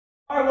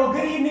All right, well,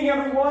 good evening,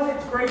 everyone.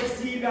 It's great to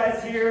see you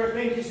guys here.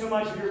 Thank you so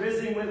much if you're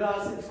visiting with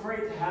us. It's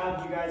great to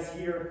have you guys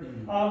here.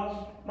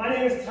 My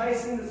name is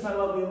Tyson. This is my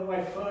lovely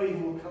wife, Chloe,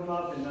 who will come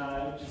up and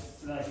just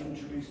so that I can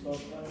introduce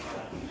both of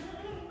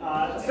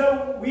us.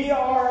 So we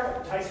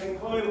are Tyson and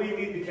Chloe. We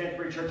lead the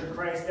Canterbury Church of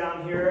Christ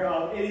down here.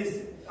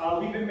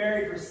 We've been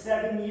married for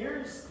 7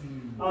 years.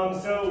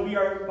 So we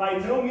are by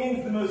no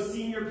means the most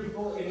senior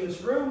people in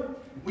this room.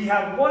 We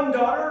have one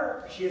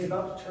daughter. She is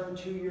about to turn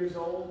 2 years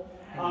old.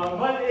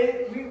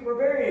 We're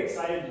very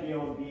excited to be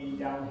able to be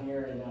down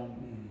here, and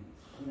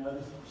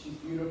she's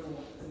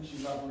beautiful and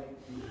she's lovely.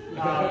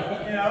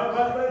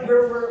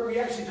 We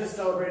actually just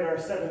celebrated our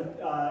 7th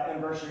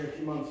anniversary a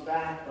few months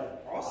back.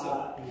 But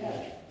awesome.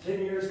 10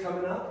 years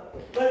coming up.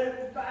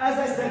 But as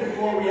I said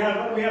before,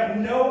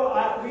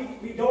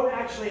 we don't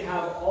actually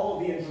have all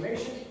of the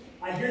information.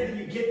 I hear that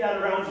you get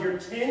that around your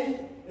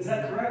 10. Is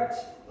that correct?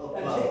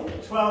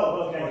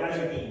 12.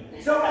 Okay.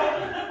 So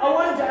I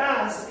wanted to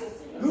ask,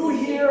 who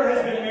here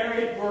has been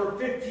married for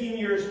 15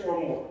 years or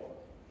more?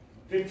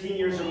 15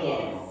 years or more?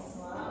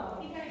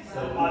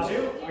 Wow.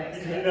 Two?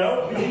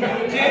 No?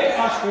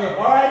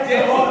 All right,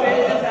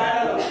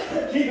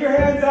 keep your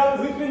hands up.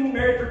 Who's been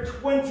married for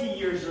 20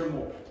 years or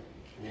more?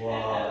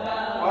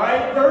 Wow. All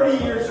right,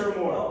 30 years or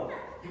more?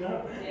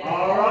 No?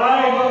 All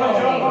right, Mama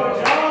John. All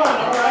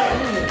right,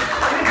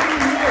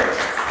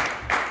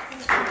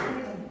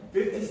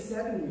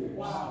 57 years.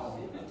 Wow.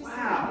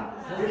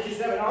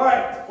 57. All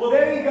right. Well,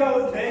 there you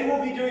go. They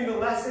will be doing the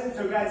lesson,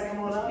 so guys,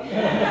 come on up.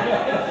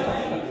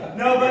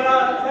 No,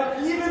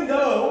 but even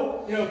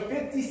though,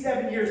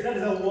 57 years, that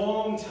is a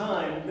long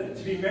time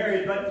to be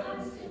married, but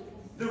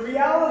the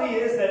reality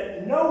is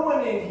that no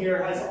one in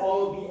here has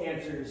all of the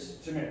answers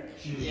to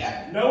marriage.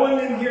 Yeah. No one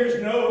in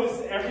here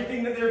knows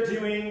everything that they're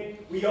doing.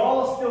 We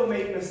all still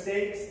make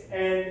mistakes,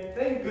 and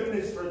thank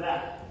goodness for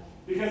that.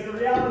 Because the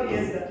reality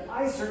is that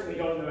I certainly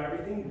don't know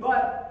everything,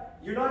 but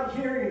you're not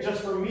hearing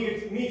just from me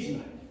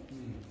tonight.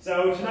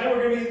 So tonight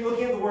we're going to be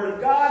looking at the Word of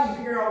God and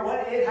figuring out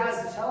what it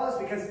has to tell us,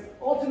 because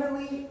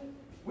ultimately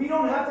we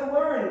don't have to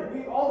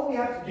learn. All that we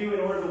have to do in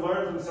order to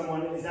learn from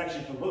someone is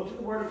actually to look to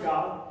the Word of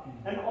God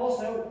and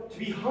also to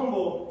be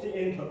humble to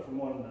input from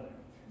one another.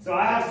 So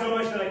I have so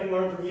much that I can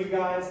learn from you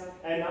guys,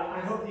 and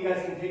I hope that you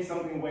guys can take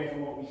something away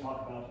from what we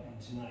talk about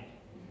tonight.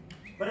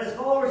 But as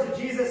followers of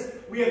Jesus,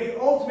 we have the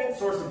ultimate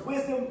source of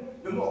wisdom,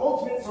 the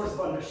ultimate source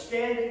of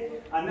understanding,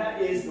 and that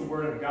is the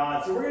Word of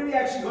God. So we're going to be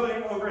actually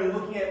going over and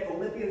looking at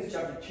Philippians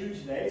chapter 2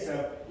 today,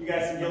 so you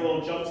guys can get a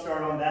little jump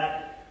start on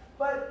that.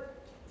 But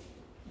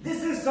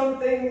this is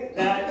something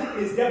that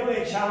is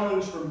definitely a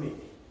challenge for me.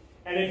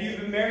 And if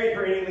you've been married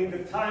for any length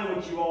of time,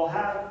 which you all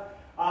have,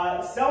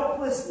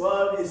 selfless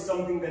love is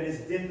something that is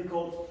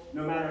difficult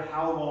no matter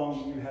how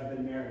long you have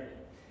been married.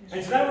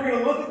 And tonight we're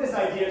going to look at this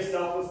idea of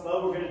selfless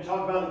love. We're going to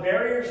talk about the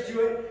barriers to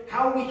it,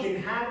 how we can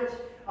have it,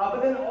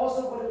 but then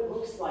also what it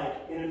looks like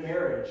in a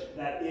marriage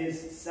that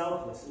is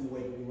selfless in the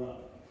way that we love.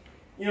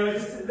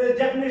 The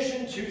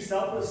definition to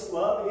selfless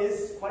love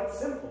is quite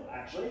simple,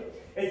 actually.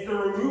 It's the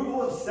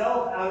removal of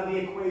self out of the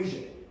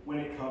equation when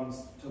it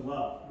comes to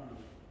love.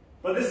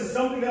 But this is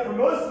something that for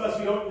most of us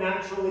we don't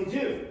naturally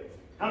do.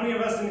 How many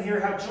of us in here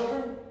have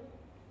children?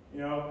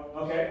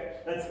 Okay,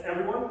 that's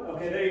everyone?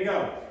 Okay, there you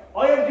go.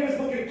 All you have to do is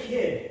look at a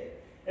kid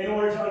in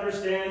order to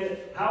understand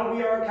how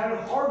we are kind of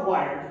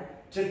hardwired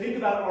to think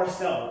about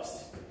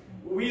ourselves.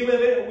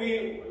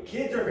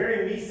 Kids are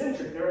very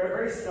me-centric. They're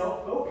very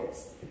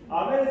self-focused.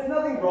 And it's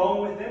nothing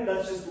wrong with them.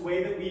 That's just the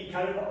way that we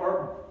kind of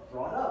are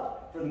brought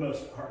up for the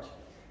most part.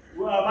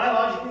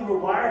 Biologically, we're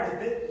wired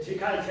to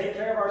kind of take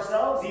care of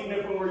ourselves. Even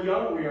if when we're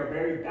young, we are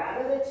very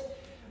bad at it.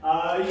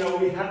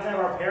 We have to have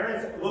our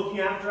parents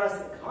looking after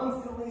us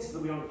constantly so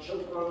that we don't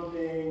choke on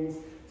things,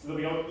 so that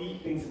we don't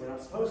eat things that we're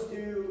not supposed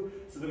to,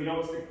 so that we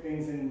don't stick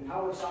things in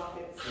power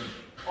sockets, and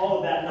all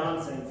of that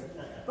nonsense.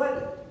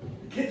 But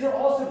kids are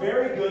also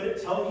very good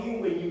at telling you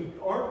when you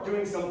aren't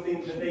doing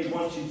something that they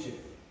want you to.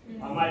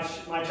 My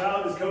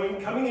child is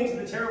coming into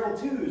the terrible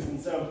twos, and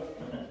so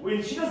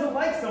when she doesn't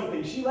like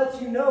something, she lets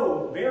you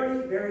know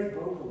very, very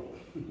vocally.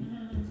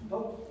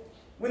 But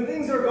when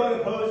things are going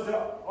opposed to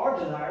our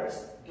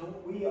desires,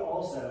 don't we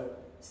also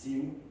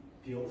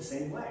feel the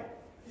same way?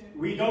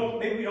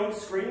 Maybe we don't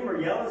scream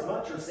or yell as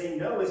much or say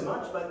no as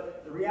much,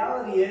 but the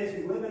reality is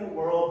we live in a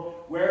world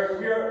where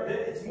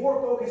it's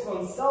more focused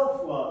on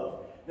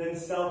self-love than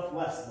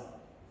selfless love.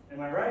 Am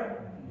I right?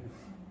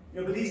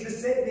 But these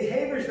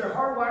behaviors, they're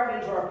hardwired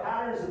into our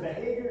patterns of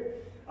behavior,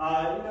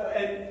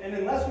 and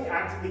unless we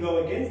actively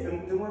go against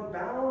them, then we're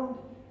bound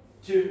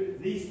to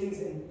these things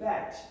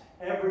infect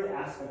every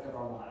aspect of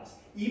our lives,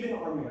 even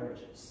our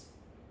marriages.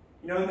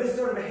 This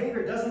sort of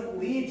behavior doesn't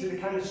lead to the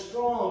kind of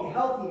strong,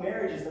 healthy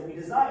marriages that we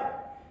desire.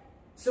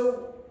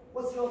 So,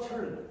 what's the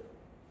alternative?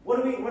 What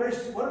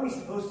are we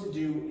supposed to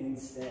do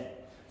instead?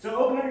 So,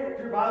 open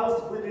your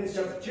Bibles to Philippians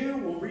chapter 2.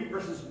 We'll read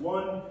verses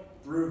 1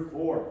 through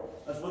 4.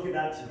 Let's look at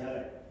that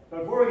together.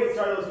 But before we get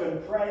started, let's go ahead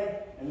and pray,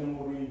 and then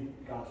we'll read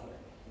God's Word.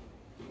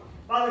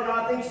 Father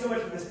God, thank you so much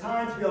for this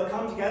time to be able to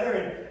come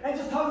together and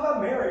just talk about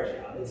marriage,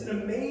 God. It's an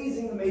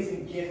amazing,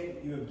 amazing gift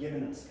that you have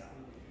given us,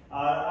 God.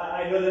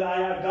 I know that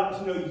I've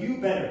gotten to know you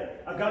better.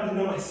 I've gotten to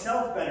know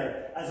myself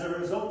better as a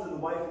result of the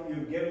wife that you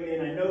have given me.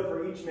 And I know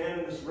for each man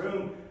in this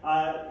room,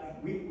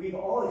 we've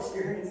all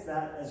experienced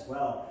that as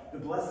well. The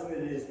blessing that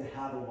it is to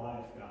have a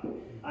wife, God.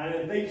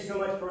 And thank you so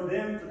much for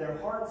them, for their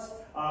hearts,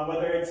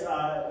 whether it's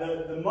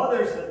the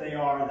mothers that they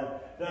are,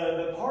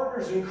 the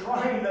partners in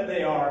crime that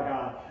they are,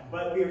 God.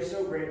 But we are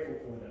so grateful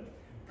for them.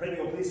 Pray that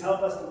you'll please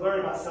help us to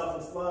learn about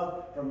selfless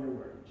love from your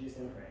word. In Jesus'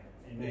 name, pray.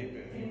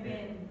 Amen.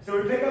 Amen.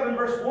 So we pick up in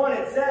verse 1.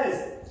 It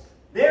says,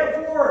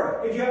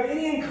 therefore, if you have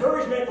any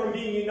encouragement from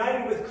being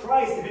united with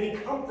Christ, if any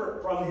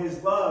comfort from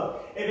his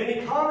love, if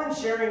any common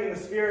sharing in the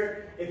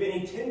Spirit, if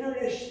any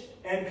tenderness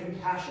and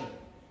compassion,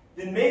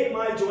 then make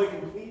my joy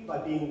complete by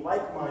being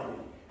like-minded,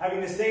 having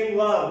the same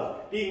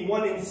love, being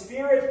one in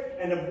spirit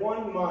and of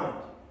one mind.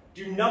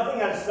 Do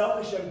nothing out of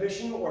selfish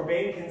ambition or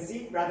vain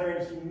conceit, rather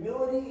in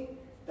humility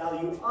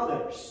value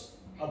others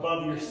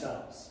above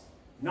yourselves,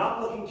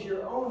 not looking to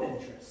your own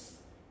interests,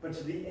 but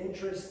to the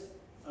interest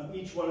of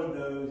each one of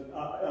those,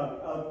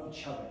 of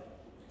each other.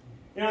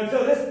 And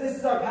so this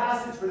is our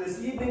passage for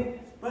this evening,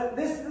 but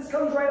this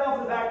comes right off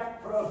the back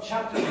of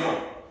chapter 1.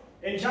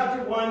 In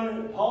chapter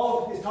 1,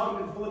 Paul is talking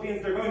to the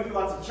Philippians. They're going through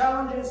lots of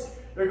challenges.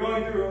 They're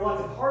going through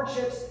lots of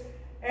hardships.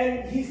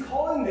 And he's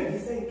calling them.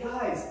 He's saying,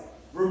 guys,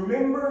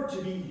 remember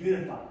to be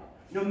unified.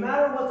 No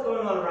matter what's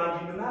going on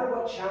around you, no matter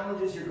what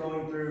challenges you're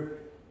going through,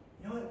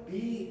 you know what?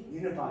 Be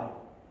unified.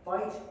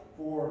 Fight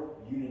for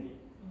unity.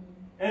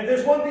 And if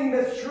there's one thing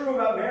that's true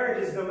about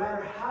marriage is no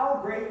matter how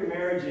great your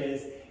marriage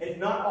is, it's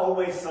not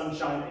always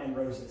sunshine and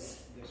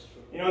roses.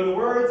 You know, in the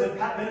words of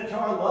Pat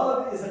Benatar,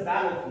 love is a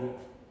battlefield.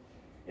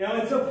 You know,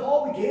 and so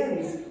Paul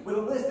begins with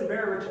a list of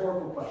very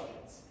rhetorical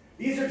questions.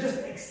 These are just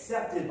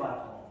accepted by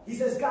Paul. He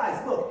says,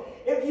 guys, look,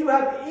 if you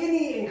have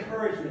any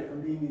encouragement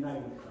from being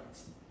united with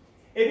Christ,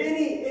 if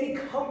any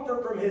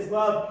comfort from his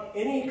love,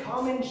 any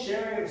common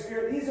sharing of the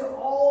Spirit, these are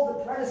all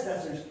the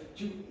predecessors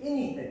to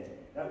anything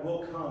that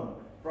will come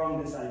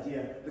from this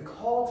idea. The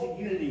call to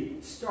unity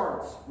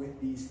starts with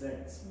these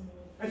things.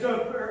 And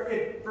so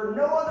if for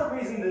no other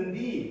reason than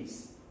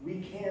these,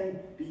 we can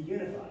be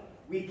unified.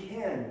 We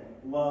can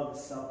love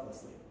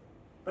selflessly.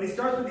 But he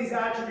starts with these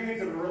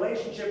attributes of a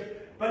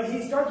relationship, but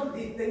he starts with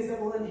these things that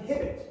will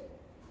inhibit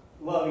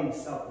loving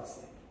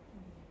selflessly.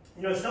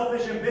 You know,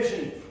 selfish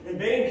ambition and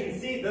vain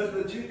conceit, those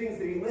are the two things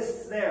that he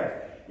lists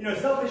there. You know,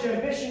 selfish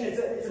ambition,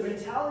 it's a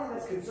mentality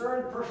that's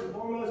concerned first and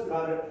foremost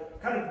about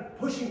kind of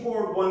pushing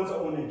forward one's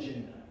own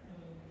agenda.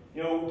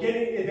 You know,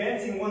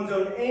 advancing one's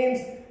own aims.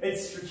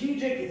 It's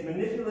strategic, it's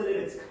manipulative,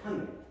 it's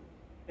cunning.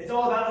 It's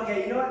all about,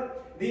 okay, you know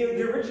what?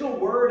 The original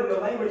word and the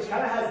language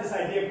kind of has this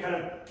idea of kind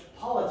of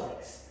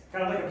politics.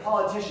 Kind of like a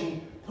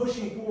politician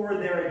pushing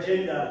forward their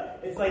agenda.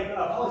 It's like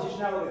a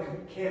politician out on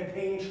the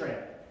campaign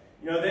trail.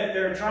 You know,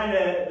 they're trying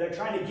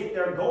to get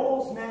their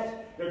goals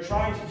met.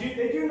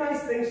 They do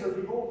nice things for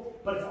people,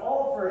 but it's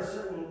all for a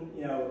certain,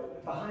 you know,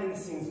 behind the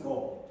scenes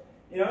goal.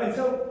 You know, and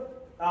so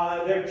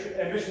their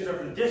ambitions are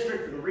for the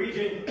district, for the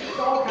region. It's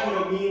all kind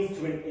of a means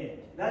to an end.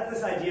 That's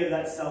this idea of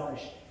that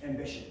selfish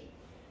ambition.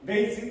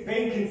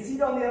 Vain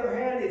conceit, on the other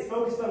hand, it's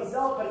focused on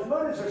self, but its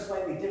motives are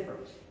slightly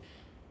different.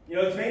 You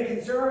know, its main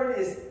concern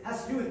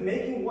has to do with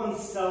making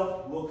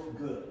oneself look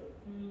good,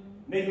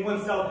 making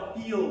oneself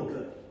feel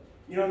good.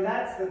 You know, and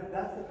that's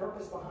the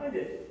purpose behind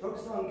it.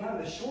 Focused on kind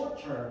of the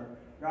short term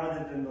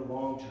rather than the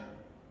long term.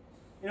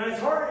 You know,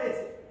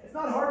 it's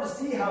not hard to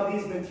see how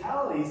these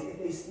mentalities, if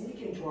they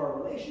sneak into our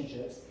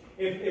relationships,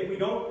 if we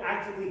don't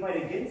actively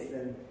fight against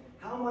them,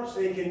 how much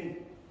they can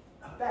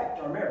affect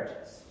our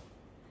marriages.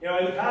 You know,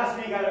 in the past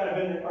week,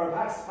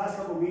 past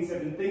couple of weeks,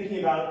 I've been thinking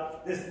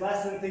about this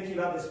lesson, thinking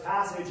about this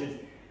passage,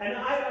 and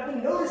I've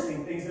been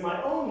noticing things in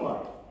my own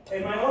life,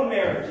 in my own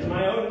marriage, in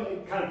my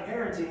own kind of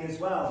parenting as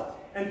well,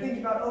 and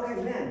thinking about,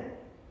 okay, man,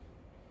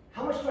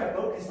 how much do I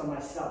focus on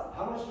myself?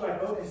 How much do I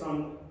focus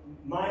on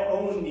my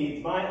own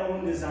needs, my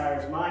own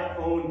desires, my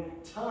own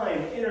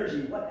time,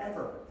 energy,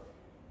 whatever?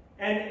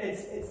 And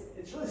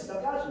it's really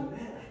stuck out to me,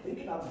 man, I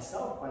think about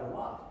myself quite a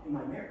lot in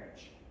my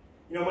marriage.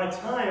 You know, my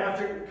time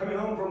after coming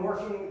home from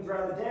working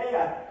throughout the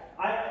day,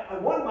 I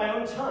want my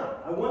own time.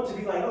 I want to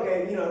be like,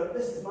 okay, you know,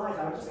 this is my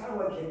time. I just kind of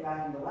want to kick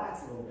back and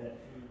relax a little bit.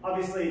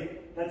 Obviously,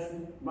 that's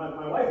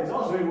my wife is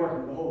also been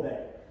working the whole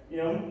day. You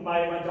know,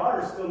 my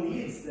daughter still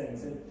needs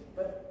things,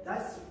 but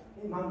that's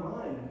in my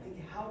mind. I'm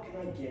thinking, how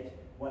can I get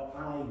what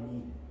I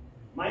need?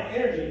 My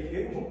energy,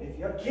 if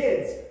you have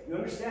kids, you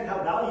understand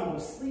how valuable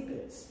sleep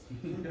is.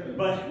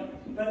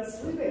 But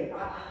sleeping,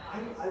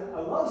 I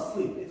love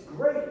sleep. It's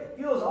great. It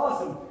feels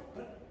awesome.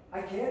 But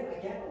I can't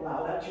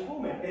allow that to rule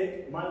me.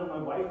 My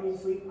wife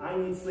needs sleep. I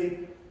need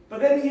sleep. But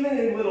then even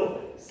in little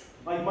things,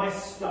 like my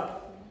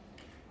stuff.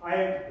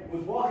 I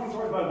was walking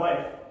towards my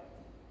wife,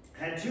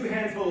 had 2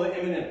 hands full of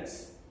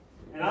M&Ms.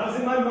 And I was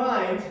in my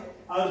mind,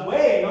 I was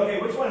weighing,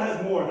 okay, which one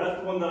has more? That's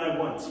the one that I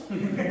want.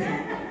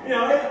 You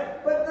know,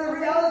 but the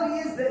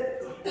reality is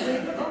that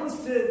when it comes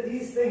to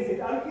these things,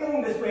 if I'm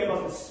feeling this way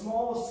about the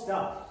small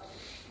stuff,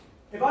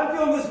 If I'm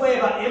feeling this way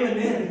about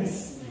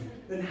M&Ms,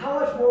 then how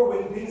much more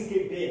when things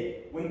get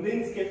big, when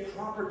things get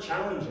proper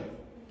challenging,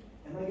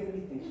 am I going to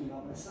be thinking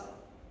about myself?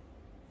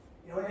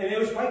 You know, and it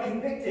was quite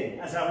convicting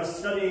as I was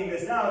studying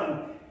this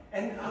out,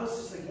 and I was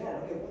just like, yeah,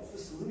 okay, what's the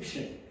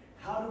solution?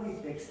 How do we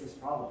fix this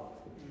problem?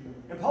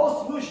 And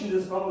Paul's solution to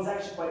this problem is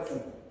actually quite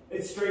simple.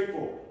 It's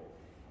straightforward.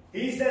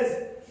 He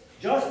says,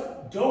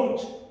 just don't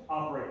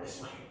operate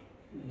this way.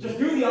 Just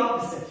do the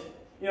opposite.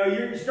 You know,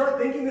 you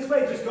start thinking this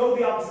way, just go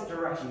the opposite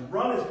direction.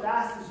 Run as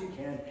fast as you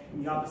can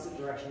in the opposite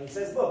direction. He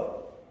says,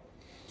 look,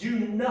 do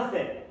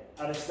nothing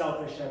out of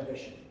selfish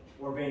ambition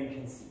or vain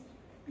conceit,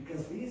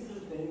 because these are the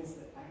things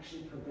that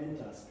actually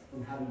prevent us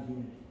from having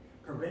unity,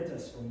 prevent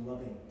us from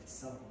loving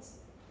selflessly.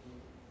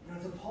 You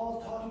know, so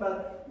Paul's talking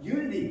about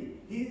unity.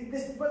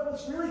 But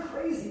what's really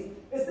crazy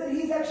is that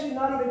he's actually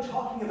not even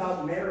talking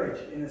about marriage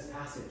in this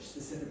passage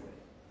specifically.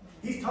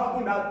 He's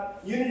talking about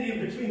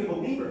unity between the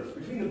believers,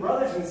 between the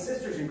brothers and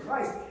sisters in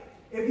Christ.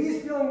 If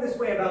he's feeling this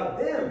way about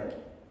them,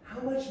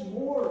 how much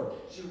more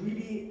should we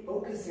be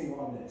focusing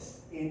on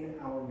this in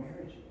our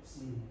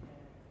marriages?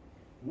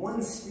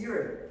 One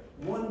spirit,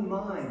 one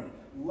mind,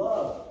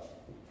 love.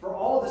 For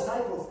all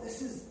disciples,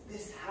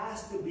 this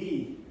has to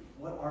be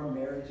what our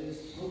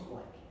marriages look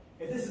like.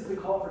 If this is the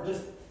call for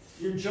just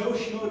your Joe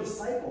Schmo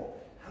disciple,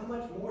 how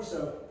much more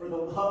so for the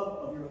love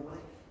of your life?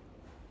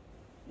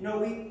 You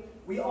know,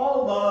 we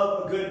all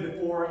love a good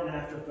before and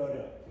after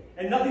photo.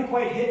 And nothing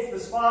quite hits the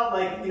spot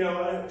like, you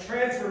know, a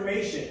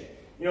transformation,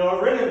 you know,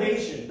 a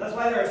renovation. That's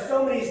why there are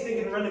so many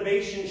stinking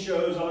renovation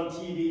shows on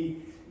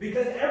TV,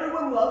 because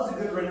everyone loves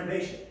a good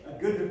renovation, a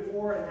good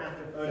before and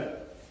after photo.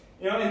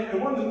 You know,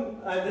 and one of them,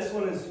 this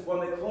one is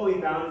one that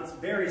Chloe found. It's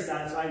very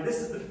satisfying. This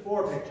is the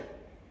before picture.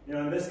 You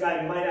know, and this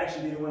guy might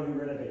actually be the one who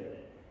renovated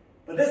it.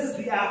 But this is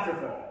the after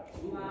photo.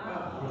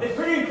 Wow. It's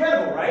pretty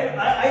incredible, right?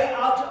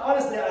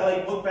 Honestly, I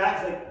like look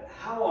back, like,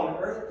 how on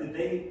earth did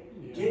they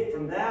get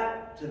from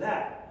that to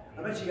that?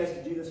 I bet you guys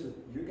could do this with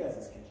your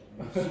guys'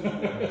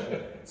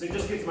 kitchen. So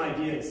just get some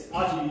ideas.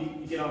 Audrey,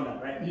 you get on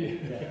that, right?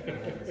 Yeah.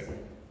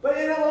 But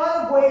in a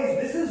lot of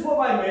ways, this is what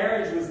my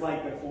marriage was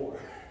like before.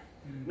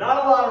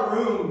 Not a lot of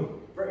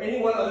room for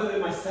anyone other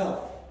than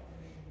myself.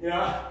 You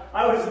know,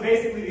 I was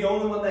basically the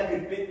only one that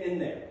could fit in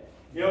there.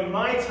 You know,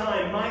 my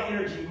time, my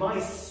energy, my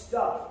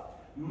stuff,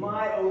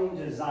 my own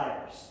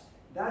desires.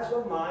 That's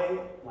what my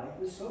life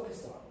was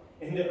focused on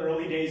in the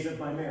early days of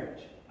my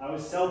marriage. I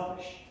was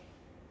selfish.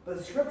 But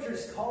the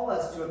scriptures call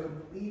us to a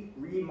complete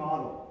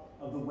remodel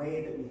of the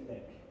way that we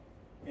think.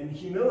 And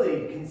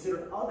humility to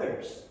consider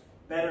others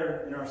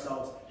better than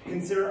ourselves, to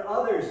consider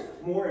others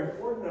more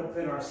important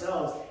than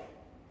ourselves.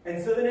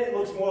 And so then it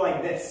looks more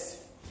like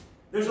this.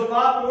 There's a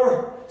lot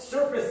more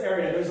surface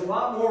area. There's a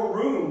lot more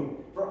room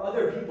for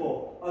other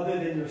people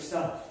other than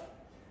yourself.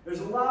 There's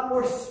a lot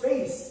more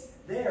space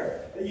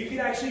there that you can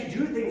actually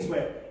do things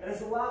with. And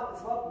it's a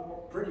lot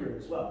more prettier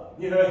as well.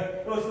 You know,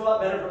 it looks a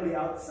lot better from the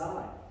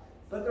outside.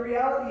 But the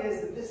reality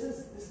is that this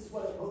is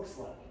what it looks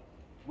like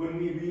when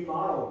we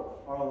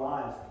remodel our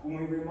lives, when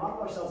we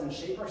remodel ourselves and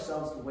shape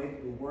ourselves the way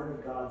that the Word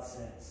of God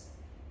says.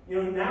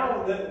 You know,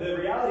 now the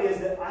reality is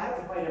that I have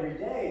to fight every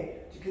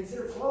day to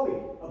consider Chloe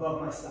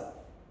above myself.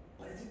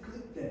 But it's a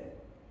good thing.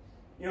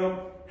 You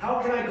know,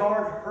 how can I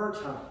guard her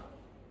time?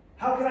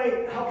 How can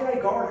I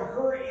guard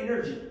her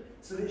energy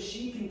so that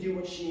she can do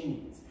what she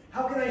needs?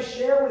 How can I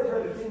share with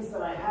her the things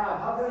that I have?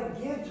 How can I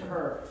give to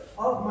her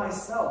of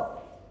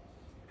myself?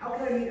 How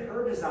can I meet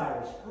her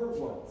desires, her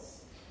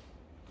wants?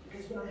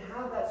 Because when I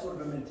have that sort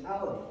of a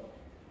mentality,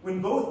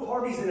 when both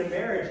parties in a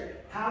marriage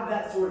have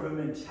that sort of a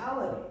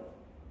mentality,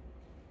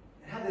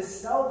 and have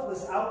this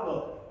selfless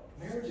outlook,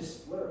 marriages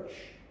flourish.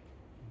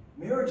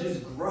 Marriages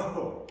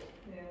grow.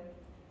 Yeah.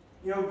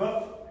 You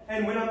know,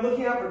 and when I'm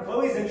looking out for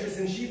Chloe's interests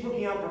and she's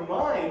looking out for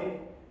mine,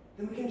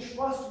 then we can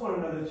trust one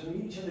another to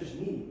meet each other's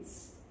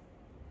needs.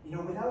 You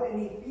know, without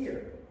any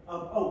fear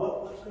of,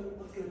 what's going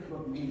to come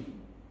up with me?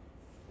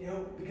 You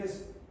know,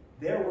 because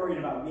they're worried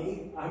about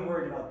me, I'm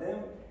worried about them,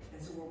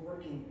 and so we're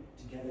working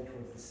together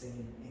towards the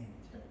same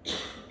end.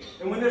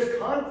 And when there's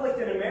conflict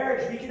in a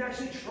marriage, we can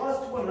actually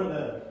trust one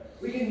another.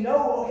 We can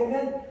know, okay,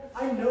 man,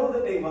 I know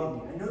that they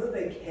love me. I know that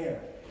they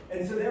care.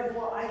 And so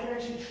therefore, I can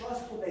actually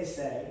trust what they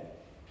say,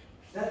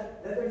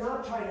 that they're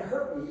not trying to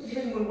hurt me,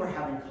 even when we're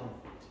having conflict.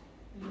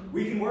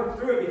 We can work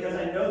through it because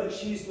I know that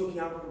she's looking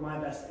out for my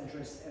best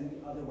interests and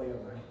the other way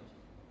around.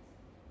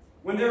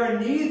 When there are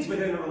needs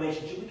within a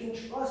relationship, we can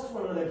trust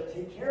one another to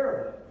take care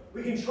of it.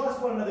 We can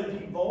trust one another to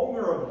be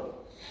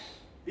vulnerable.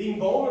 Being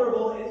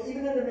vulnerable, and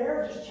even in a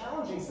marriage, is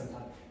challenging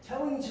sometimes.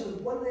 Telling each other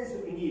what it is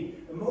that we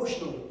need,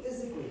 emotionally,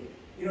 physically,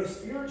 you know,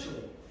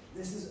 spiritually.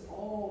 This is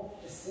all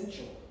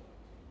essential.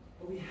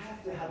 But we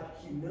have to have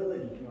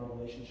humility in our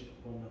relationship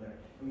with one another,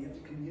 and we have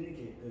to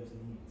communicate those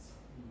needs.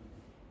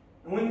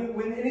 And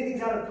when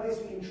anything's out of place,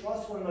 we can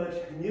trust one another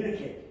to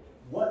communicate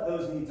what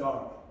those needs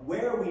are,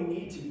 where we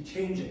need to be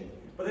changing,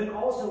 but then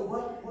also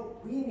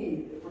what we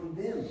need from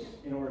them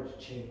in order to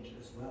change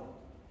as well.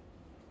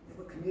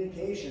 But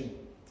communication,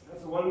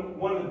 that's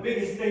one of the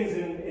biggest things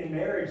in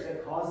marriage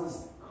that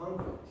causes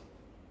conflict.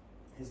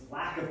 his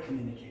lack of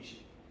communication.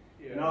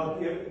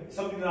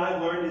 Something that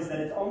I've learned is that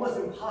it's almost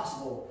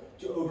impossible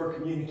to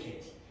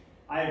over-communicate.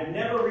 I have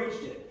never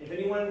reached it. If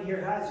anyone in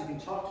here has, you can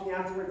talk to me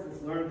afterwards.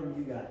 Let's learn from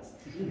you guys.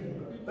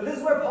 But this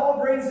is where Paul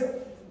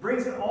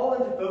brings it all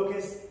into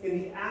focus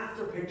in the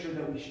after picture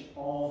that we should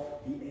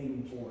all be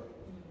aiming for.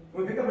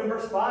 When we pick up in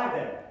verse 5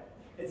 there,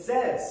 it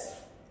says,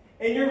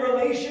 in your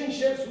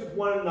relationships with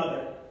one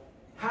another,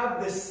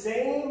 have the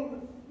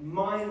same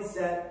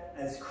mindset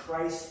as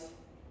Christ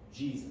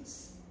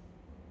Jesus.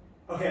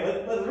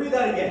 Okay, let's read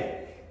that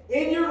again.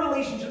 In your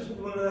relationships with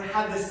one another,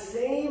 have the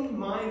same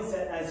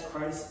mindset as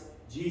Christ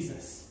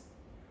Jesus,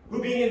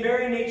 who being in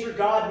very nature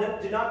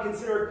God did not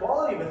consider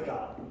equality with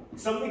God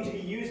something to be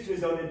used to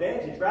his own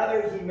advantage.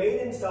 Rather, he made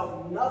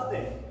himself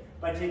nothing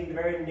by taking the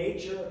very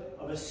nature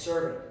of a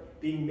servant,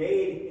 being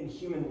made in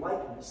human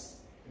likeness,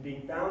 and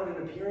being found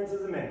in appearance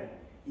as a man.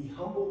 He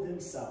humbled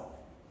himself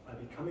by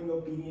becoming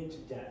obedient to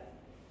death,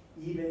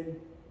 even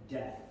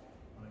death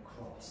on a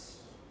cross.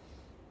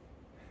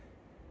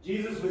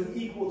 Jesus was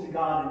equal to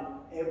God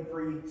in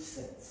every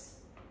sense.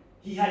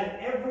 He had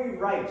every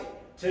right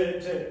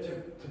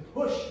to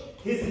push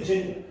his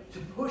agenda, to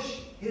push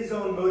his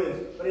own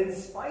motives. But in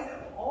spite of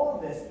all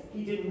of this,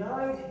 he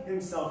denied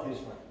himself his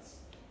rights.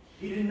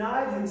 He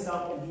denied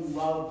himself, and he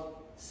loved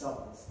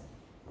selflessly.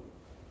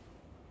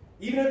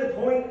 Even at the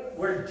point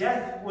where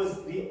death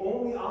was the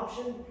only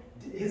option,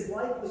 his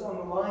life was on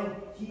the line,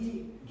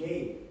 he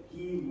gave.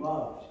 He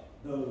loved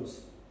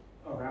those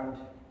around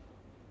him.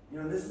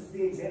 You know, this is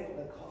the example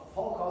that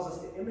Paul calls us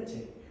to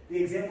imitate.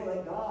 The example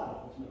that God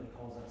ultimately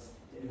calls us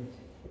to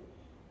imitate.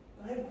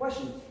 I have a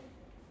question.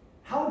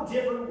 How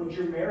different would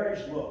your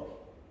marriage look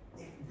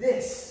if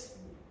this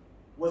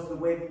was the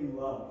way that you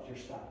loved your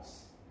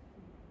spouse?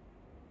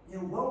 You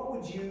know, what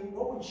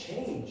would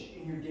change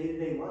in your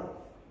day-to-day life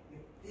if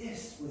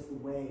this was the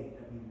way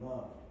that we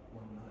loved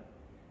one another?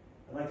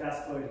 I'd like to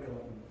ask Chloe to come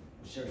up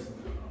and share some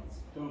of her thoughts.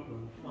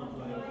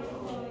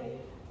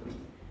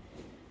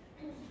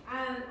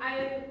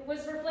 I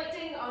was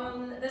reflecting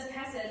on this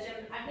passage,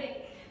 and I think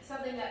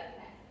something that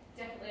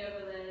definitely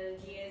over the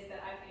years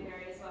that I've been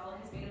married as well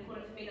has been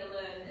important for me to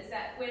learn is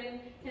that when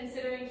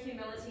considering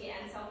humility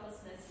and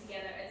selflessness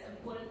together, it's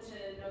important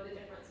to know the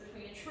difference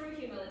between a true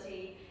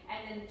humility and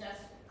then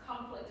just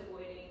conflict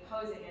avoiding,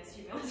 posing as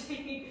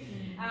humility.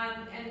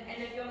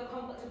 And if you're the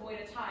conflict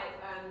avoider type,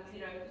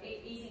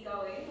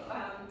 easygoing,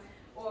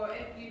 or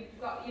if you've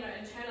got,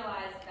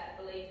 internalized that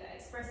belief that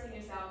expressing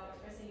yourself,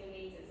 expressing your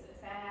needs is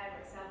bad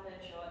or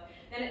selfish, or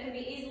then it can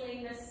be easily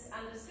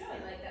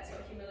misunderstood, like that's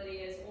what humility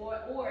is,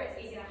 or it's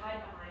easy to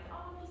hide behind,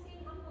 oh, I'm just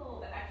being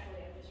humble, but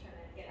actually I'm just trying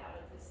to get out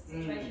of this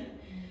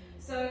situation.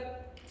 So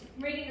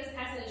reading this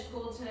passage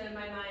called to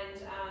my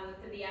mind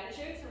the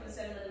Beatitudes from the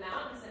Sermon on the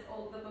Mount, because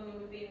all the women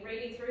we've been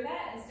reading through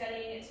that and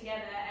studying it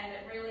together, and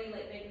it really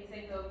made me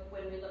think of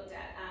when we looked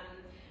at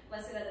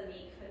blessed are the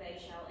meek, for they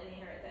shall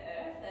inherit the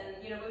earth. And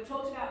we've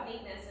talked about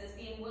meekness as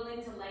being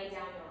willing to lay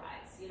down your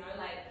rights,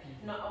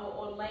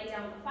 or lay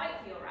down the fight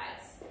for your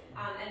rights,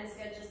 and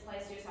instead just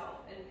place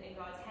yourself in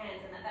God's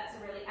hands. And that's a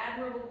really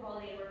admirable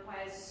quality and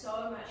requires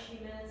so much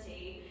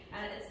humility,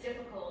 and it's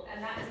difficult,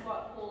 and that is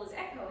what Paul is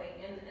echoing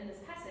in this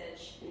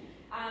passage.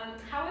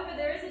 However,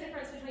 there is a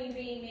difference between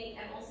being meek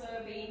and also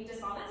being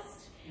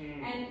dishonest.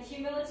 And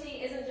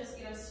humility isn't just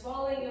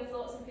swallowing your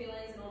thoughts and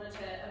feelings in order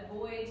to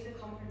avoid the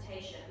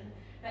confrontation,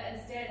 but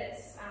instead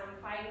it's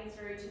fighting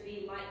through to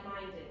be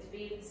like-minded, to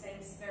be of the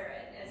same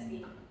spirit, as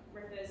he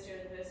refers to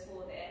in verse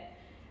 4 there,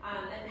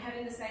 and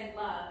having the same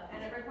love.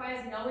 And it requires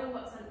knowing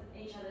what's on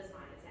each other's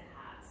minds and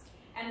hearts.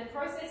 And the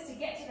process to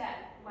get to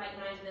that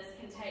like-mindedness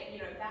can take,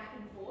 back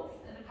and forth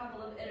in a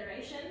couple of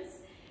iterations.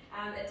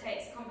 It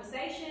takes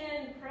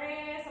conversation,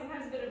 prayer,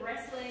 sometimes a bit of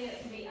wrestling.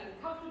 It can be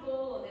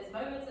uncomfortable, or there's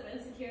moments of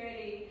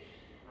insecurity.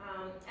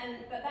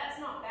 But that's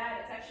not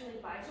bad. It's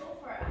actually vital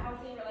for a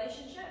healthy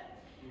relationship.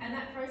 And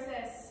that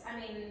process,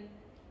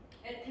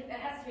 it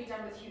has to be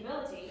done with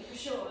humility, for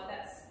sure.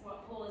 That's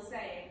what Paul is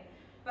saying.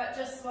 But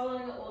just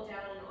swallowing it all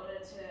down in order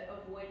to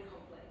avoid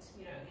conflict,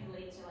 it can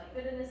lead to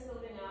bitterness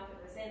building up and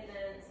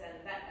resentments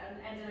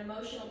and an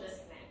emotional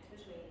disconnect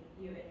between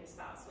you and your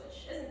spouse,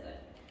 which isn't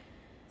good.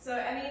 So,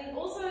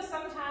 also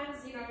sometimes,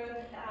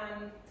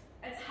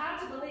 it's hard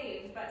to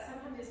believe, but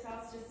sometimes your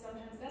spouse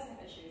sometimes does have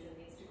issues and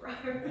needs to grow.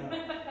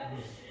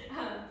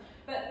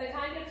 But the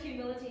kind of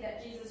humility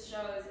that Jesus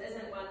shows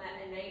isn't one that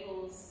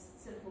enables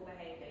sinful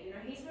behavior.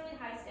 He's really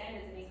high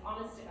standards and he's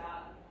honest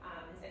about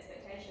his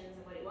expectations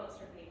and what he wants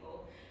from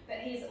people,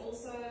 but he's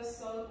also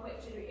so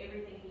quick to do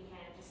everything he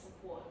can to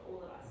support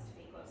all of us to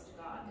be close to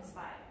God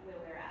despite where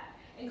we're at,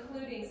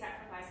 including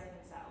sacrificing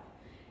himself.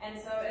 And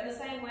so in the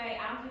same way,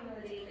 our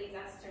humility leads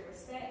us to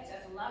respect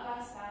and to love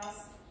our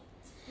spouse,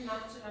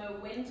 enough to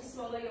know when to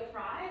swallow your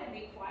pride and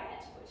be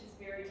quiet, which is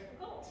very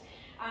difficult,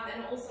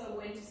 and also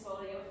when to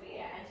swallow your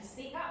fear and to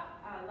speak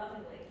up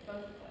lovingly,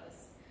 both of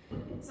those.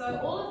 So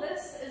all of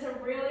this is a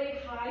really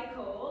high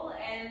call,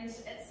 and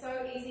it's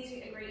so easy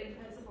to agree in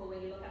principle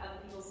when you look at other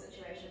people's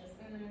situations.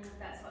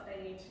 That's what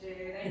they need to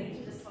do. They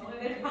need to just swallow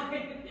their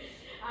pride.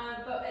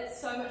 But it's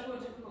so much more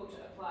difficult to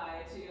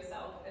apply to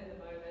yourself in the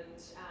moment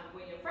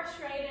when you're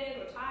frustrated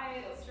or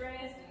tired or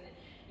stressed, and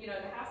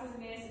the house is a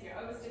mess and you're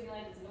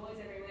overstimulated, there's noise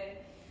everywhere.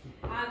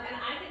 And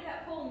I think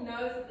that Paul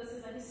knows that this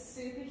is like a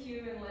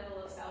superhuman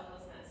level of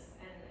selflessness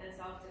and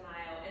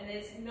self-denial, and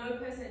there's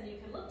no person you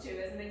can look to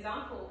as an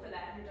example for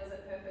that who does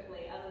it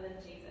perfectly other than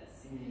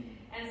Jesus.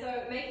 And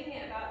so making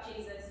it about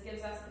Jesus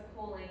gives us the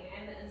calling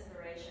and the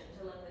inspiration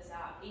to live this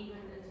out, even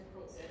in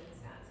difficult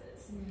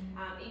circumstances.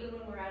 Even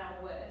when we're at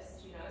our worst,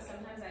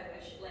 sometimes I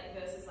wish like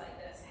verses like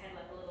this had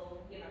like a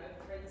little,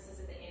 parenthesis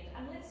at the end,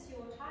 unless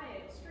you're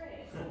tired,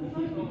 stressed,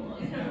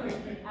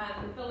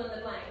 fill in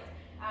the blank.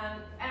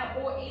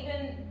 Or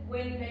even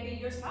when maybe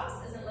your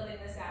spouse isn't living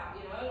this out,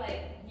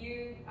 like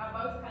you are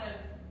both kind of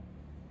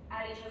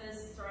at each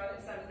other's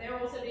throats. So they're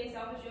also being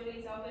selfish, you're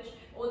being selfish,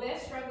 or they're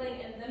struggling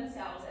in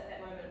themselves at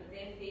that moment with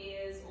their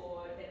fears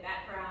or their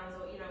backgrounds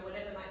or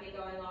whatever might be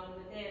going on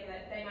with them,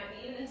 that they might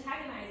be even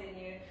antagonizing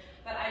you.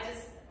 But I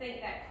just think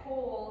that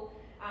call,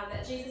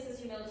 that Jesus'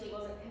 humility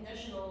wasn't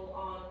conditional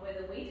on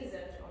whether we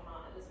deserved it or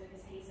not. It was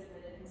because he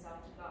submitted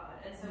himself to God.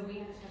 And so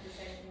we have to have the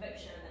same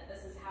conviction that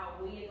this is how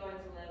we are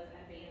going to live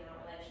and be in our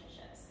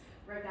relationships,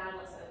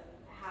 regardless of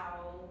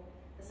how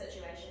the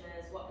situation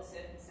is, what the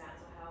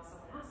circumstance, or how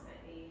someone else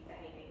might be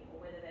behaving,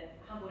 or whether they've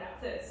humbled out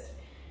first.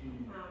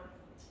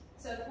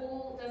 So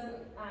Paul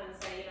doesn't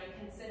say,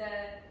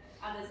 consider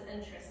others'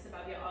 interests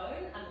above your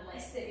own,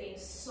 unless they're being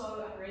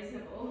so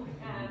unreasonable,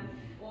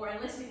 or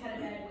unless you've had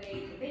a bad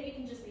week, then you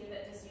can just be a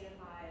bit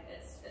disunified.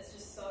 It's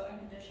just so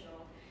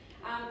unconditional.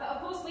 But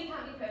of course we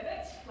can't be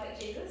perfect like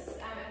Jesus,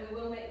 and we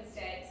will make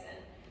mistakes, and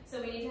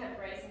so we need to have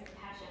grace and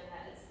compassion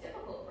that it's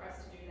difficult for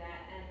us to do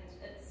that, and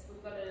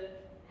we've got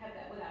to have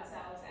that with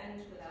ourselves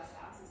and with our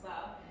spouse as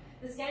well.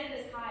 The standard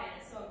is high,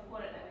 and it's so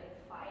important that we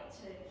fight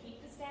to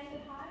keep the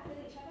standard high with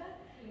each other,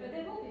 but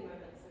there will be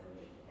moments when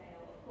we fail,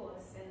 of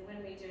course, and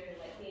when we do,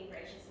 like being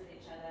gracious with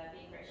each other,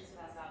 being gracious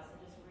with ourselves, and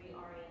just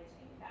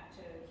reorienting back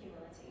to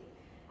humility.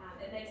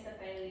 It makes the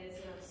failures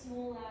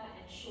smaller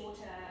and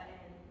shorter,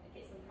 and it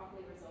gets them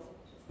properly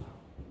resolved as well.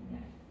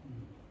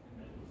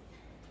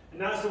 And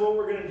now, so what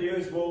we're going to do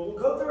is we'll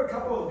go through a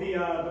couple of the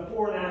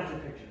before and after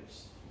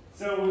pictures.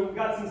 So we've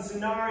got some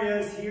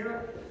scenarios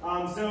here.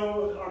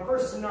 So our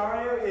first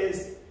scenario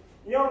is,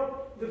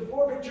 the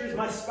before picture is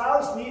my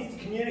spouse needs to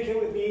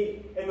communicate with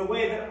me in the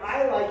way that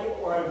I like it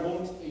or I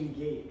won't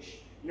engage.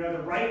 The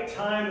right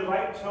time, the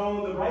right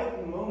tone, the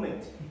right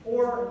moment.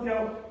 Or,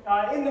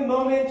 in the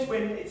moment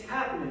when it's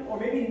happening, or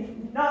maybe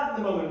not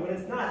in the moment when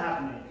it's not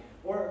happening.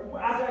 Or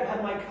after I've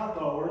had my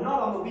cuppa, or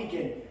not on the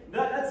weekend.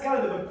 That's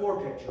kind of the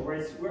before picture,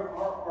 where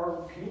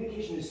our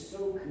communication is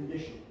so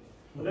conditional.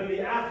 But then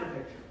the after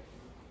picture.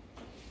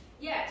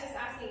 Yeah, just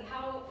asking,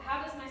 how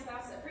does my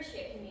spouse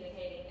appreciate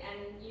communicating?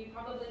 And you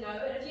probably know,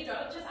 and if you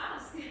don't, just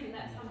ask.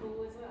 That's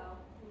humble as well.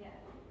 Yeah.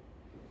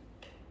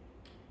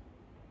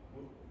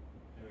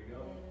 There we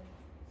go.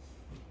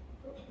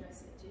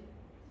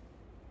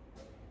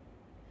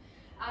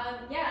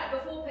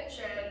 Before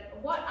picture,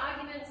 what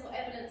arguments or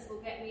evidence will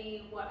get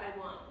me what I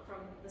want from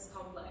this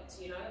conflict?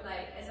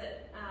 Like, is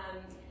it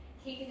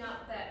keeping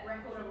up that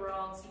record of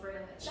wrongs to bring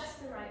up at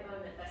just the right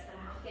moment that's going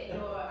to help get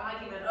your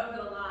argument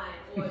over the line?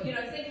 Or,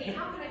 thinking,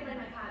 how can I play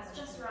my cards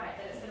just right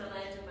that it's going to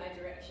land in my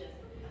direction?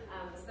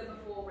 It's the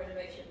before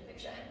renovation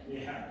picture.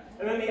 Yeah.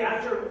 And then the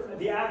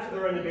after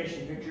the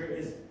renovation picture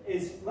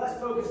is less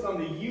focused on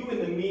the you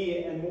and the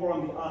me and more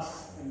on the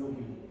us and the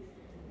we.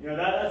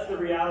 That's the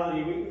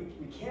reality.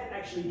 We can't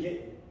actually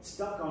get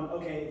stuck on,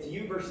 okay, it's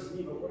you versus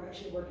me, but we're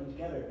actually working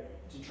together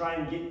to try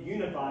and get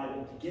unified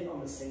and to get on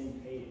the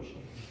same page.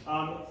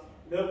 One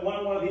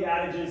of the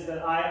adages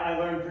that I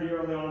learned pretty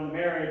early on in the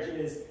marriage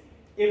is,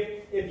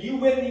 if you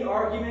win the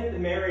argument, the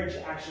marriage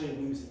actually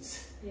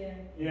loses. Yeah.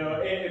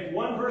 If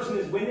one person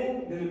is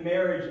winning, then the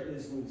marriage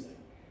is losing.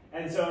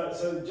 And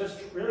so just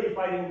really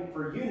fighting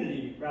for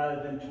unity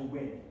rather than to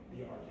win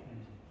the argument.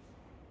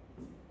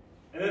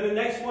 And then the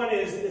next one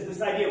is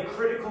this idea of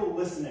critical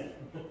listening.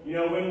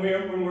 When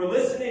we're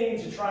listening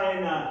to try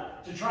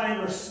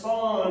and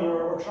respond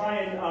or try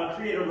and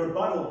create a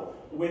rebuttal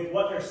with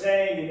what they're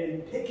saying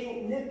and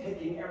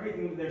nitpicking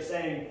everything that they're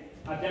saying.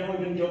 I've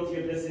definitely been guilty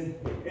of this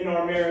in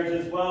our marriage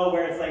as well,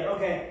 where it's like,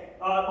 okay,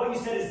 what you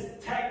said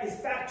is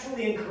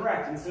factually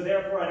incorrect, and so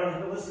therefore I don't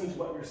have to listen to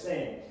what you're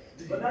saying.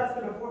 But that's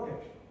the before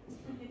picture.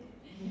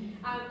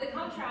 The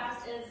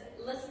contrast is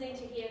listening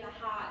to hear the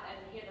heart and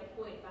hear the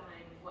point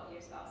behind what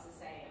your spouse is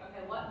saying.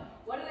 Okay,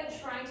 what are they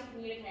trying to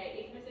communicate?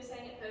 Even if they're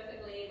saying it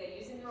perfectly, they're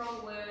using the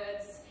wrong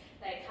words,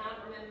 they can't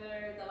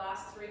remember the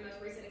last 3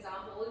 most recent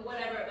examples,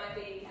 whatever it might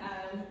be.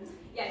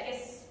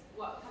 Guess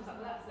what comes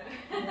up with that? So.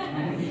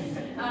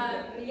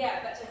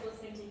 But just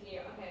listening to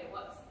hear, okay,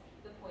 what's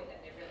the point that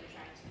they're really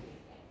trying to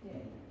communicate? Yeah.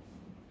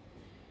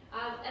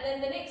 And then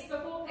the next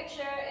before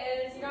picture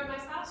is, my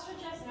spouse should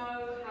just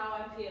know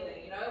how I'm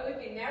feeling. We've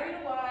been married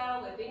a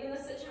while, we've been in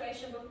this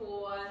situation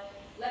before.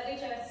 Let me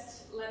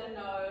just let him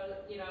know,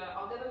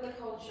 I'll give him the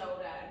cold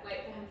shoulder and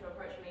wait for him to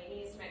approach me. He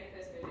needs to make the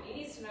first move. He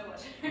needs to know what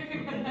to do.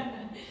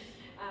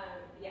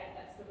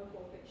 That's the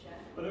before picture.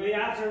 But the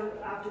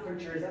after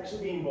picture is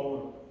actually being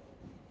vulnerable.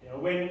 You know,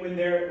 when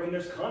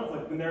there's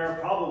conflict, when there are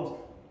problems,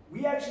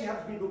 we actually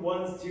have to be the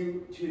ones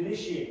to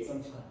initiate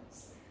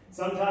sometimes.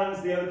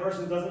 Sometimes the other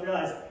person doesn't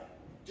realize.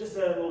 Just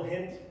a little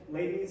hint,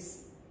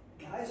 ladies,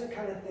 guys are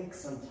kind of thick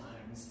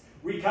sometimes.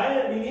 We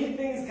need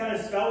things kind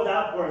of spelled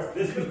out for us.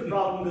 This was the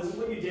problem, this is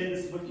what you did,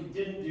 this is what you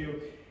didn't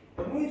do.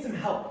 And we need some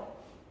help.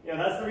 You know,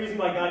 that's the reason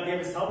why God gave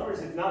us helpers.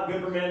 It's not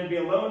good for man to be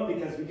alone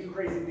because we do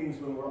crazy things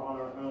when we're on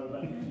our own.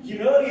 But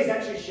humility is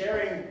actually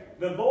sharing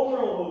the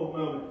vulnerable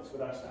moments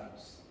with our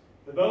spouse.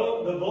 The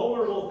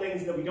vulnerable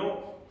things that we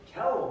don't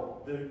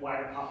tell the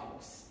wider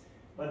populace.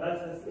 But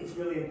it's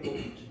really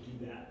important to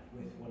do that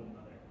with one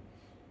another.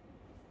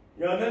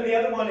 You know, and then the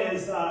other one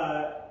is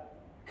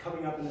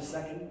coming up in a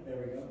second. There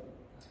we go.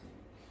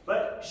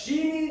 But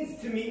she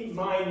needs to meet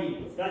my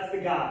needs. That's the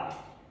guy.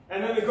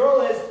 And then the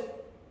girl is,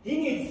 he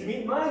needs to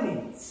meet my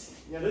needs.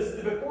 You know, this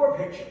is the before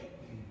picture.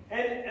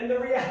 And the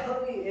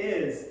reality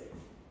is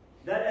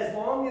that as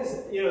long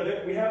as, you know,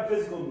 that we have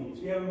physical needs,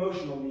 we have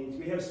emotional needs,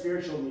 we have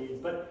spiritual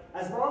needs, but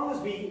as long as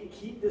we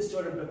keep this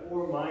sort of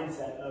before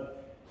mindset of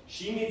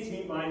she needs to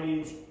meet my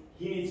needs,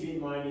 he needs to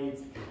meet my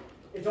needs,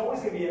 it's always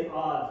going to be at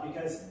odds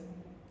because,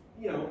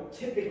 you know,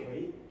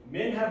 typically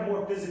men have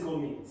more physical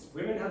needs,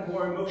 women have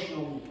more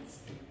emotional needs.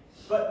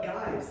 But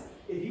guys,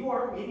 if you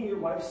aren't meeting your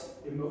wife's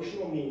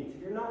emotional needs,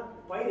 if you're not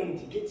fighting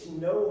to get to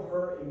know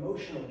her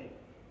emotionally,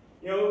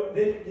 you know,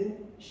 then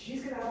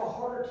she's going to have a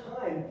harder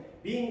time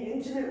being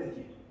intimate with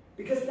you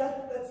because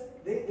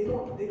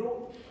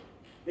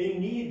they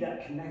need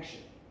that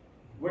connection.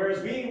 Whereas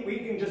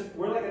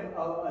we're like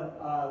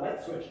a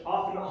light switch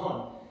off and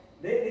on.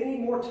 They need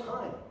more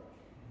time.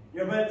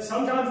 You know, but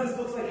sometimes this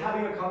looks like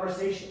having a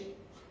conversation.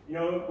 You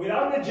know,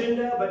 without an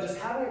agenda, but just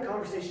having a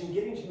conversation,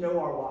 getting to know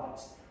our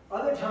wives.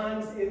 Other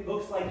times it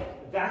looks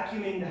like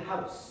vacuuming the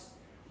house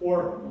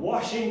or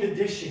washing the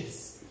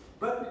dishes.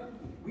 But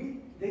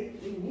they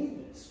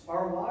need this.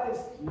 Our wives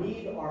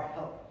need our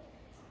help.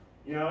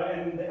 You know,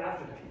 and the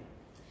afterpay.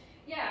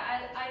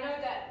 Yeah, I know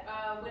that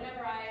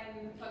whenever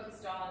I'm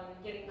focused on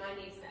getting my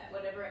needs met,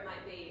 whatever it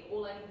might be,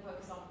 all I can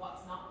focus on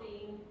what's not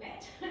being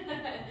met.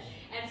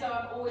 And so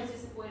I'm always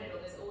disappointed, or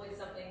there's always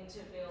something to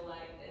feel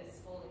like is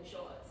falling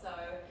short. So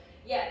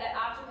yeah, that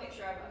after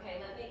picture of,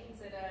 okay, let me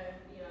consider,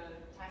 you know,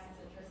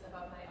 Tyson's interests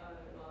above my own,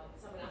 or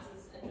someone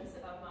else's interests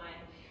above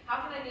mine.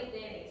 How can I meet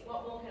their needs?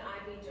 What more can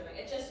I be doing?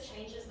 It just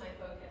changes my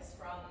focus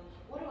from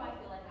what do I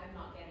feel like I'm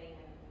not getting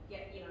and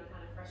get, you know,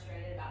 kind of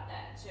frustrated about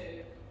that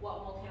to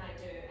what more can I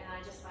do? And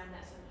I just find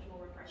that so much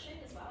more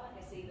refreshing as well.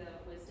 Like I see the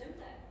wisdom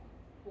that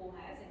Paul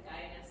has in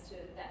guiding us to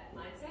that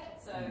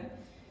mindset. So,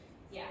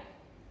 yeah.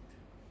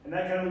 And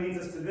that kind of leads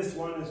us to this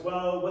one as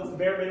well. What's the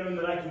bare minimum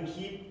that I can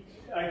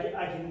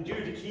do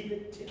to keep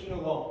it ticking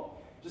along?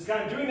 Just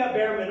kind of doing that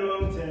bare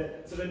minimum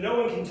so that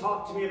no one can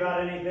talk to me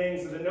about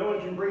anything, so that no one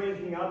can bring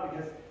anything up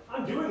because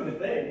I'm doing the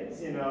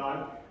things. You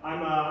know,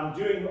 I'm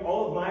doing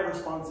all of my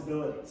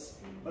responsibilities.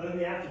 But then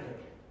the afterpay.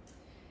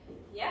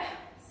 Yeah,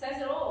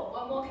 says it all.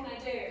 What more can I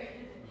do?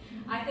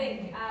 I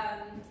think,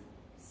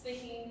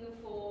 speaking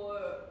for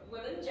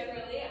women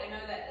generally, I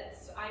know that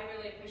I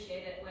really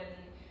appreciate it when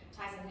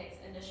Tyson takes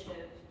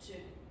initiative to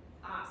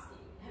ask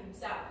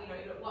himself, you know,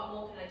 what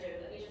more can I do?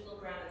 Let me just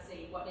look around and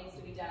see what needs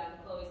to be done.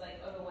 Chloe's like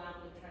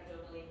overwhelmed and trying to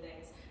do a million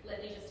things. Let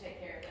me just take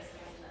care of this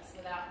and this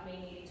without me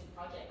needing to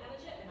project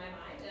manage it in my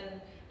mind. And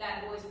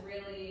that always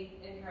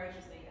really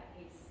encourages me that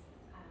he's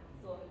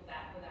thought of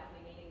that without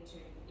me needing to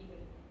even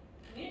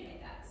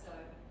communicate that. So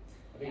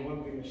I think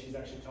one thing that she's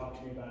actually talked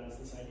to me about is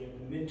this idea of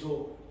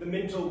the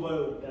mental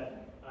load that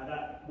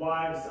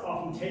wives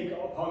often take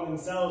upon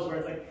themselves, where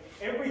it's like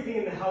everything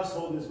in the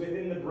household is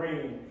within the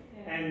brain.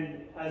 Yeah.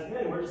 And as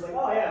men, we're just like,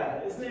 oh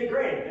yeah, isn't it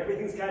great?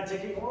 Everything's kind of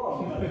ticking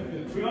along. But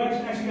we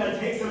actually got to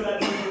take some of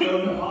that mental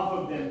load off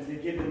of them to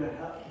give them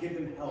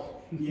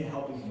help, be a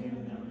helping hand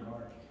in that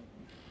regard.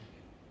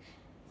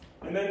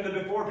 And then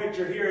the before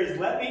picture here is,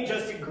 let me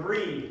just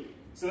agree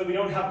so that we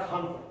don't have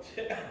conflict.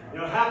 You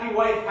know, happy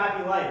wife,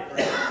 happy life,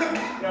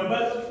 right? You know,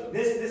 but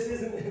this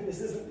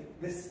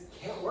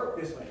can't work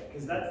this way,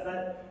 because that's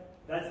that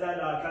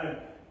kind of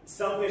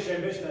selfish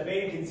ambition, that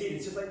vain conceit.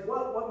 It's just like,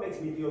 what makes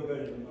me feel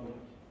good in the moment?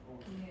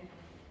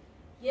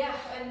 Yeah,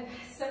 and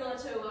similar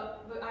to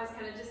what I was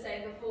kind of just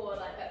saying before,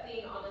 like that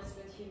being honest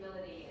with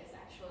humility is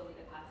actually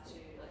the path to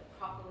like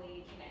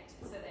properly connect,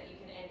 so that you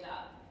can end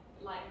up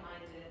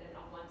like-minded and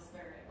on one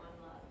spirit, one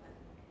love. And,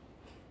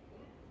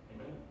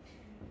 yeah. Amen.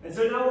 And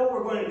so now what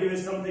we're going to do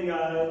is something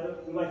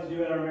that we like to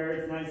do at our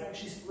marriage nights,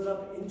 actually split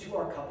up into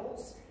our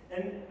couples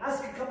and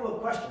ask a couple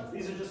of questions.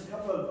 These are just a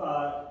couple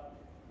of,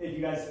 if you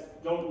guys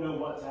don't know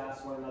what to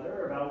ask one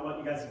another about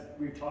what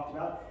we've talked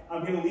about,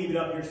 I'm going to leave it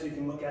up here so you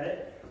can look at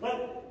it.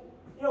 But,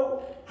 you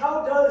know,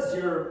 how does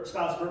your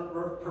spouse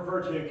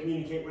prefer to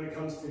communicate when it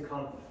comes to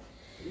conflict?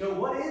 You know,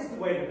 what is the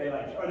way that they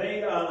like it? Are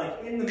they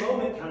like in the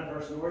moment kind of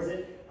person, or is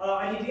it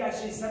I need to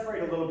actually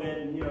separate a little bit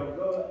and, you know,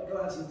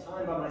 go have some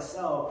time by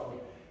myself? Or,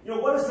 you know,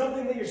 what is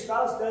something that your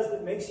spouse does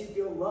that makes you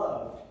feel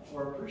loved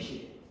or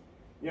appreciated?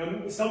 You know,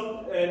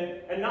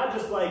 and not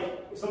just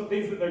like some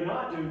things that they're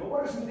not doing, but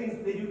what are some things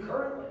that they do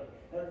currently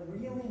that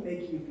really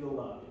make you feel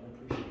loved and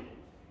appreciated?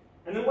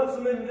 And then what's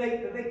something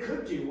that they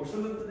could do, or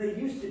something that they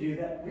used to do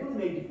that really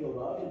made you feel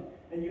loved,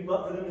 and you'd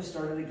love for them to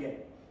start it again.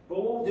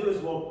 But what we'll do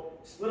is we'll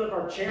split up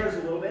our chairs a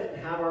little bit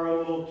and have our own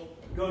little,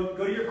 go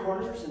to your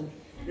corners and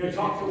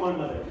talk to one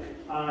another.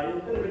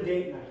 It's a bit of a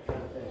date night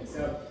kind of thing.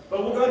 So,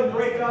 but we'll go ahead and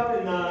break up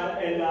and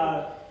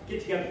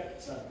get together.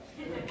 So.